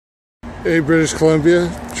Hey, British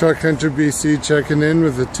Columbia, Truck Hunter BC checking in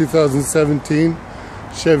with the 2017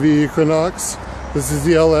 Chevy Equinox. This is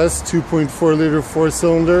the LS 2.4 liter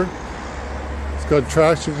 4-cylinder. It's got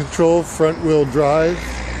traction control, front wheel drive,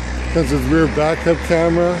 comes with rear backup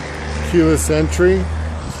camera, keyless entry.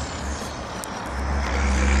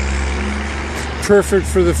 Perfect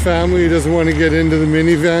for the family who doesn't want to get into the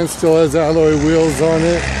minivan, still has alloy wheels on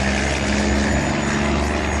it.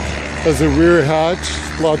 Has a rear hatch,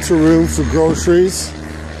 lots of room for groceries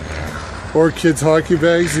or kids' hockey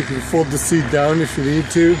bags. You can fold the seat down if you need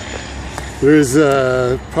to. There's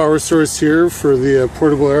a power source here for the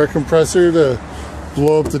portable air compressor to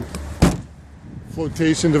blow up the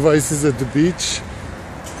flotation devices at the beach.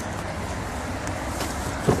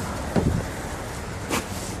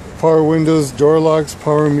 Power windows, door locks,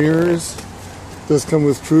 power mirrors. Does come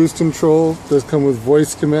with cruise control. Does come with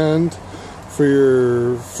voice command for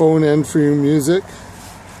your phone and for your music.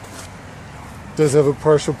 Does have a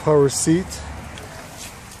partial power seat.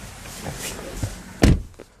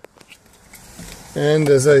 And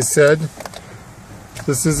as I said,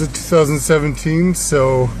 this is a 2017,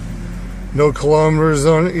 so no kilometers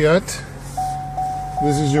on it yet.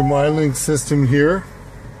 This is your MyLink system here.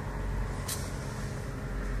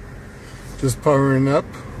 Just powering up.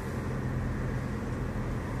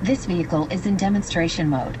 This vehicle is in demonstration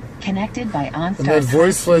mode, connected by OnStar. And that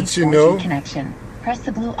voice lets you know. Connection. Press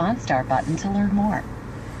the blue OnStar button to learn more.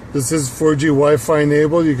 This is 4G Wi-Fi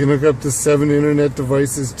enabled. You can hook up to 7 internet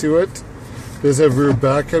devices to it. Does have rear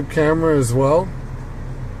backup camera as well.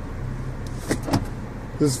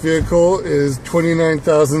 This vehicle is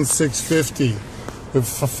 $29,650 with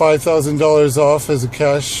 $5,000 off as a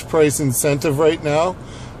cash price incentive right now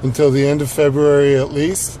until the end of February at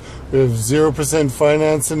least. We have 0%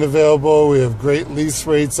 financing available. We have great lease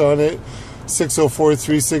rates on it.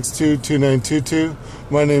 604-362-2922.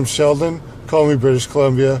 My name's Sheldon. Call me British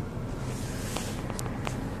Columbia.